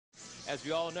As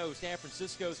we all know, San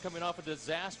Francisco is coming off a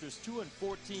disastrous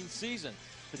 2-14 season.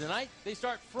 But tonight, they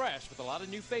start fresh with a lot of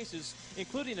new faces,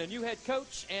 including a new head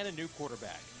coach and a new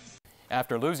quarterback.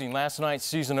 After losing last night's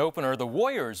season opener, the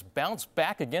Warriors bounced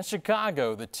back against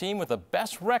Chicago, the team with the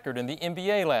best record in the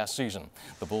NBA last season.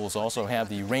 The Bulls also have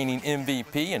the reigning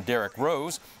MVP in Derrick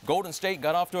Rose. Golden State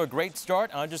got off to a great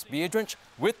start. Andres Biedrins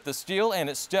with the steal, and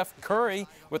it's Steph Curry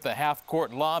with the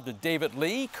half-court lob to David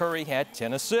Lee. Curry had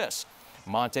 10 assists.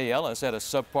 Monte Ellis had a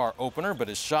subpar opener, but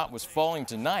his shot was falling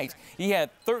tonight. He had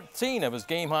 13 of his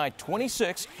game-high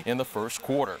 26 in the first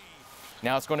quarter.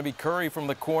 Now it's going to be Curry from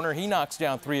the corner. He knocks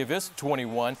down 3 of his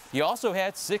 21. He also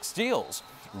had 6 steals.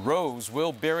 Rose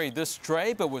will bury this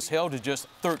tray, but was held to just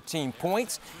 13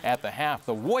 points. At the half,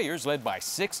 the Warriors led by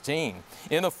 16.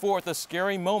 In the fourth, a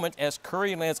scary moment as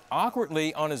Curry lands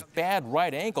awkwardly on his bad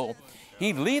right ankle.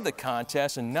 He'd lead the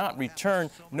contest and not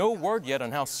return. No word yet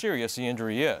on how serious the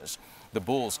injury is. The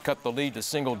Bulls cut the lead to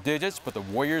single digits, but the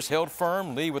Warriors held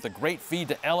firm. Lee with a great feed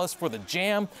to Ellis for the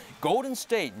jam. Golden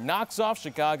State knocks off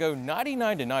Chicago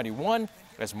 99-91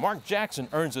 as Mark Jackson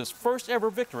earns his first ever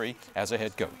victory as a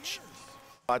head coach.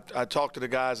 I talked to the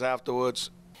guys afterwards.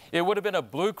 It would have been a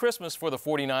blue Christmas for the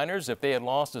 49ers if they had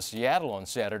lost to Seattle on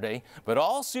Saturday, but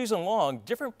all season long,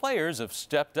 different players have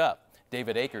stepped up.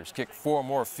 David Akers kicked 4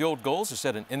 more field goals to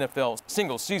set an NFL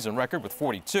single-season record with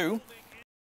 42.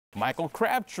 Michael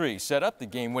Crabtree set up the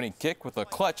game-winning kick with a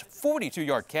clutch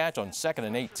 42-yard catch on 2nd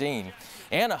and 18.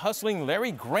 And a hustling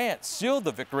Larry Grant sealed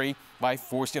the victory by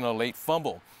forcing a late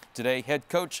fumble. Today, head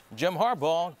coach Jim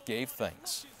Harbaugh gave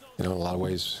thanks. You know, in a lot of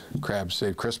ways, Crabs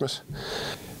saved Christmas,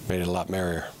 made it a lot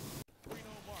merrier.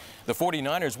 The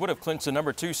 49ers would have clinched the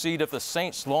number 2 seed if the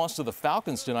Saints lost to the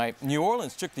Falcons tonight. New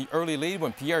Orleans took the early lead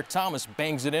when Pierre Thomas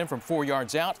bangs it in from 4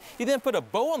 yards out. He then put a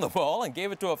bow on the ball and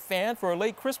gave it to a fan for a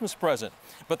late Christmas present.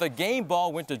 But the game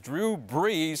ball went to Drew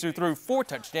Brees, who threw 4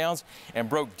 touchdowns and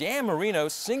broke Dan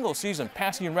Marino's single-season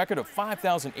passing record of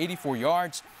 5,084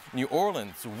 yards. New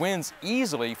Orleans wins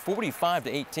easily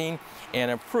 45-18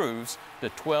 and improves to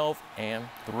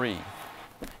 12-3.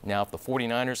 Now, if the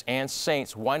 49ers and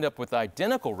Saints wind up with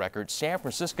identical records, San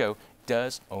Francisco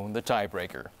does own the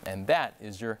tiebreaker. And that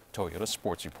is your Toyota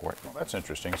Sports Report. Well, that's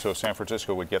interesting. So San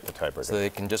Francisco would get the tiebreaker. So they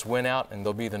can just win out, and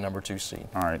they'll be the number 2 seed.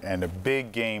 All right, and a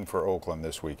big game for Oakland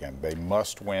this weekend. They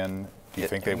must win. Do you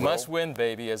think they will? Must win,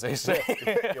 baby, as they say,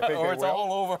 or it's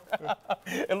all over.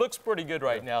 It looks pretty good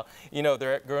right now. You know,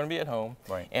 they're going to be at home,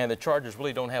 right, and the Chargers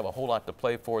really don't have a whole lot to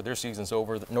play for. Their season's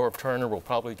over. Norv Turner will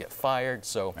probably get fired,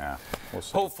 so we'll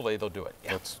see. Hopefully they'll do it.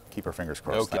 Yeah. Let's keep our fingers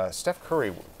crossed. Okay. Steph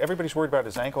Curry, everybody's worried about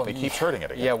his ankle, and he keeps hurting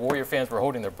it again. Yeah, Warrior fans were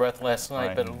holding their breath last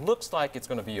night, but it looks like it's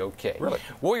going to be okay. Really?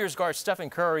 Warriors guard Stephen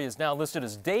Curry is now listed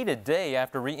as day-to-day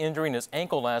after re-injuring his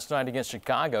ankle last night against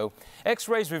Chicago.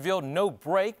 X-rays revealed no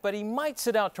break, but he might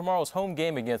sit out tomorrow's home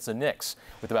game against the Knicks.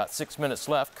 With about 6 minutes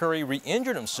left, Curry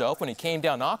re-injured himself when he came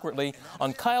down awkwardly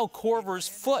on Kyle Korver's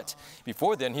foot.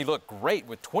 Before then, he looked great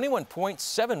with 21 points,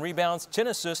 7 rebounds, 10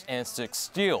 assists, and 6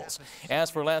 steals. As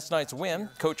for last night's win,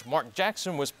 Coach Mark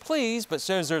Jackson was pleased, but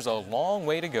says there's a long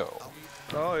way to go.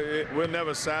 Oh, we're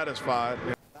never satisfied.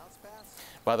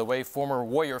 By the way, former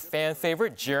Warrior fan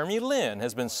favorite Jeremy Lin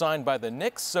has been signed by the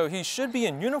Knicks, so he should be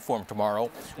in uniform tomorrow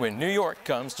when New York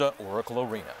comes to Oracle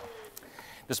Arena.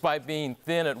 Despite being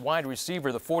thin at wide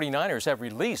receiver, the 49ers have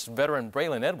released veteran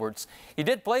Braylon Edwards. He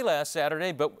did play last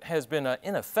Saturday, but has been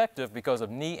ineffective because of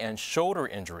knee and shoulder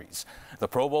injuries. The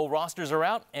Pro Bowl rosters are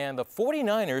out, and the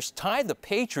 49ers tied the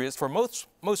Patriots for most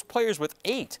players with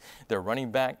 8. Their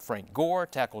running back Frank Gore,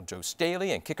 tackle Joe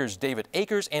Staley, and kickers David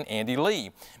Akers and Andy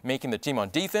Lee. Making the team on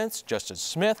defense, Justice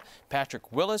Smith,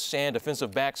 Patrick Willis, and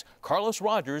defensive backs Carlos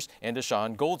Rogers and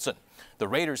Deshaun Goldson. The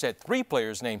Raiders had 3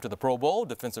 players named to the Pro Bowl: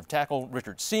 defensive tackle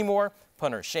Richard Seymour,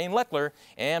 punter Shane Leckler,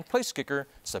 and place kicker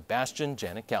Sebastian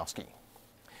Janikowski.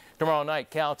 Tomorrow night,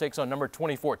 Cal takes on number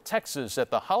 24 Texas at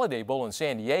the Holiday Bowl in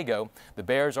San Diego. The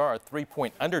Bears are a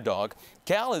 3-point underdog.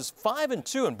 Cal is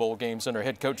 5-2 in bowl games under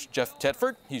head coach Jeff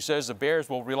Tedford. He says the Bears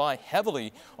will rely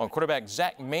heavily on quarterback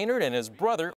Zach Maynard and his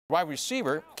brother, wide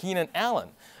receiver Keenan Allen,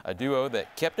 a duo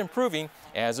that kept improving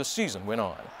as the season went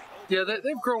on. Yeah,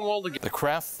 they've grown well together. The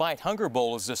Kraft Fight Hunger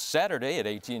Bowl is this Saturday at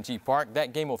AT&T Park.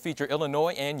 That game will feature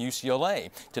Illinois and UCLA.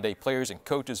 Today, players and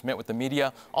coaches met with the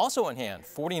media. Also on hand,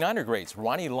 49er greats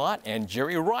Ronnie Lott and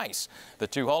Jerry Rice. The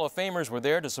 2 Hall of Famers were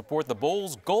there to support the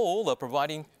Bowl's goal of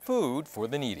providing food for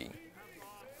the needy.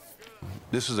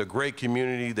 This is a great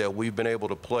community that we've been able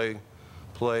to play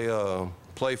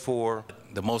for.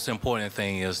 The most important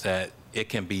thing is that it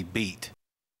can be beat.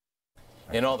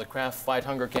 In all, the Kraft Fight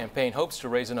Hunger campaign hopes to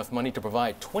raise enough money to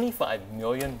provide 25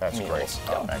 million That's meals. great.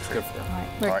 Yeah, Thanks, good for them.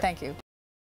 All right. Rick, thank you.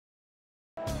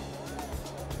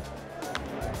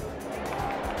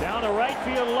 Down the right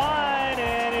field line,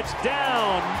 and it's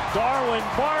down. Darwin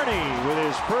Barney with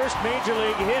his first major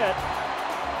league hit,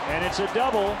 and it's a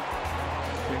double.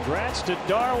 Congrats to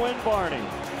Darwin Barney.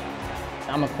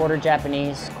 I'm a quarter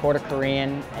Japanese, quarter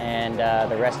Korean, and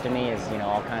the rest of me is,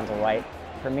 all kinds of white.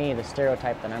 For me, the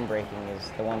stereotype that I'm breaking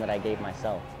is the one that I gave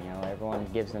myself. Everyone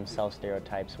gives themselves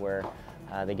stereotypes where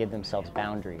they give themselves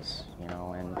boundaries,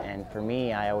 and for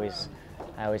me, I always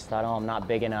thought, oh, I'm not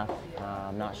big enough,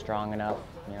 I'm not strong enough.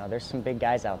 There's some big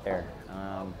guys out there.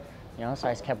 So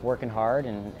I just kept working hard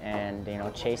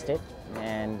and chased it,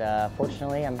 and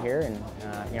fortunately I'm here, and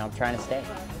I'm trying to stay.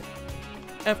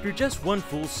 After just one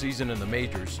full season in the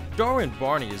majors, Darwin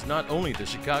Barney is not only the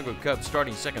Chicago Cubs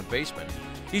starting second baseman,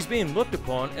 he's being looked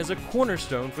upon as a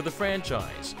cornerstone for the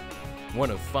franchise.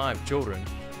 One of 5 children,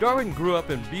 Darwin grew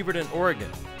up in Beaverton, Oregon.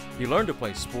 He learned to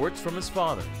play sports from his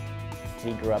father.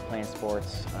 He grew up playing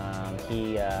sports.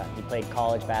 He played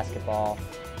college basketball.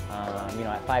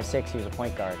 At 5'6", he was a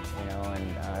point guard,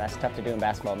 and that's tough to do in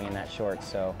basketball, being that short.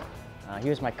 So he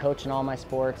was my coach in all my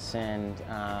sports, and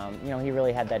he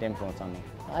really had that influence on me.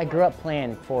 I grew up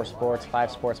playing 4 sports, 5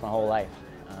 sports my whole life.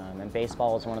 And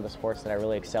baseball was one of the sports that I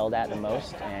really excelled at the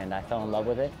most, and I fell in love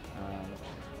with it,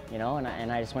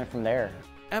 and I just went from there.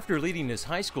 After leading his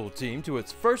high school team to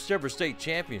its first ever state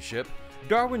championship,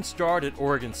 Darwin starred at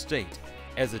Oregon State.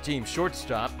 As the team's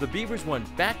shortstop, the Beavers won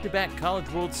back-to-back College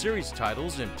World Series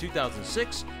titles in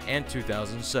 2006 and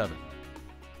 2007.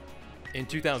 In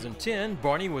 2010,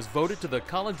 Barney was voted to the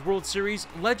College World Series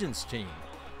Legends team,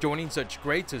 joining such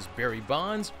greats as Barry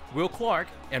Bonds, Will Clark,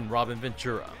 and Robin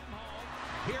Ventura.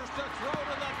 Here's the throw to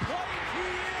the plate. He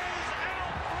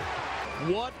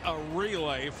is out. What a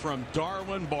relay from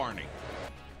Darwin Barney.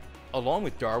 Along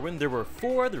with Darwin, there were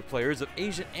 4 other players of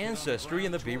Asian ancestry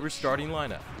in the Beavers starting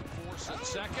lineup. Force at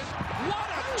second. What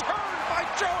a turn by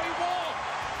Joey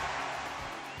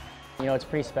Wall. It's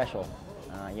pretty special.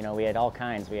 We had all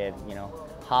kinds. We had,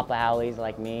 Hapa Howleys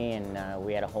like me, and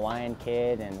we had a Hawaiian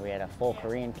kid, and we had a full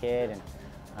Korean kid, and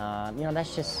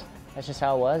that's just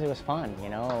how it was. It was fun,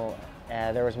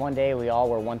 There was one day we all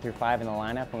were 1 through 5 in the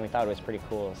lineup, and we thought it was pretty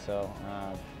cool. So,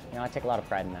 I take a lot of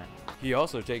pride in that. He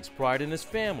also takes pride in his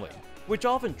family, which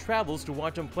often travels to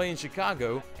watch him play in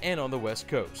Chicago and on the West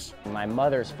Coast. My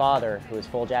mother's father, who is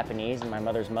full Japanese, and my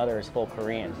mother's mother is full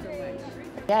Korean.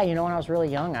 Yeah, when I was really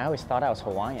young, I always thought I was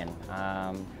Hawaiian.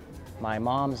 My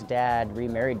mom's dad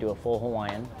remarried to a full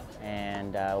Hawaiian,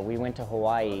 and we went to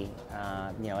Hawaii,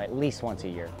 at least once a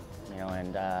year.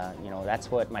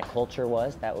 That's what my culture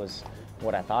was. That was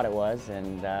what I thought it was,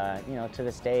 and to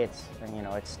this day, it's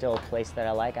still a place that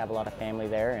I like. I have a lot of family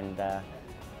there, and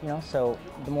so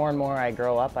the more and more I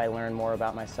grow up, I learn more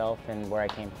about myself and where I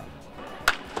came from.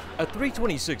 A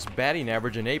 .326 batting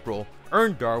average in April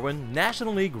earned Darwin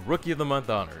National League Rookie of the Month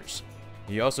honors.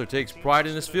 He also takes pride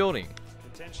in his fielding.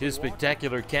 His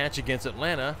spectacular catch against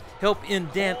Atlanta helped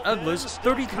end Dan Uggla's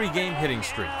 33-game hitting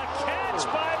streak. Catch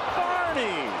by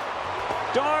Barney.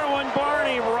 Darwin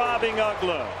Barney robbing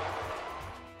Uggla.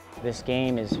 This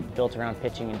game is built around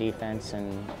pitching and defense,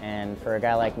 and for a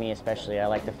guy like me especially, I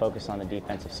like to focus on the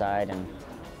defensive side,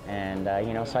 and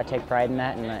so I take pride in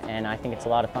that, and I think it's a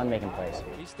lot of fun making plays.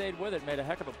 He stayed with it, made a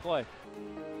heck of a play.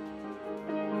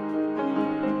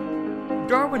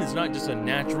 Darwin is not just a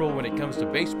natural when it comes to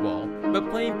baseball, but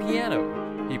playing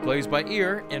piano. He plays by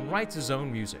ear and writes his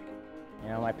own music.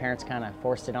 My parents kind of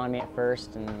forced it on me at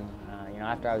first, and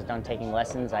after I was done taking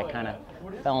lessons, I kind of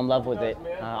fell in love with it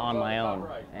on my own,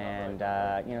 and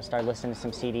started listening to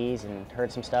some CDs and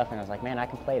heard some stuff, and I was like, man, I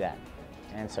can play that.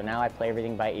 And so now I play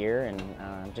everything by ear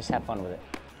and just have fun with it.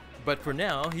 But for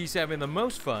now, he's having the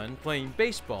most fun playing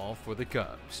baseball for the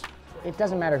Cubs. It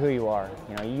doesn't matter who you are.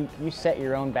 You set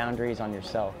your own boundaries on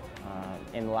yourself.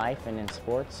 In life and in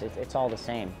sports, it's all the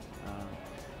same.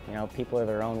 People are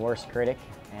their own worst critic,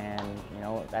 and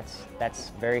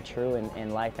that's very true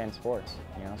in life and sports.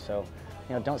 So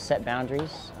don't set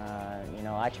boundaries.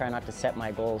 I try not to set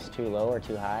my goals too low or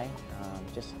too high.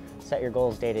 Just set your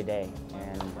goals day to day,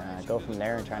 and go from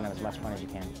there and try to have as much fun as you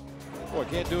can. Boy,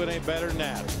 can't do it any better than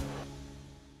that.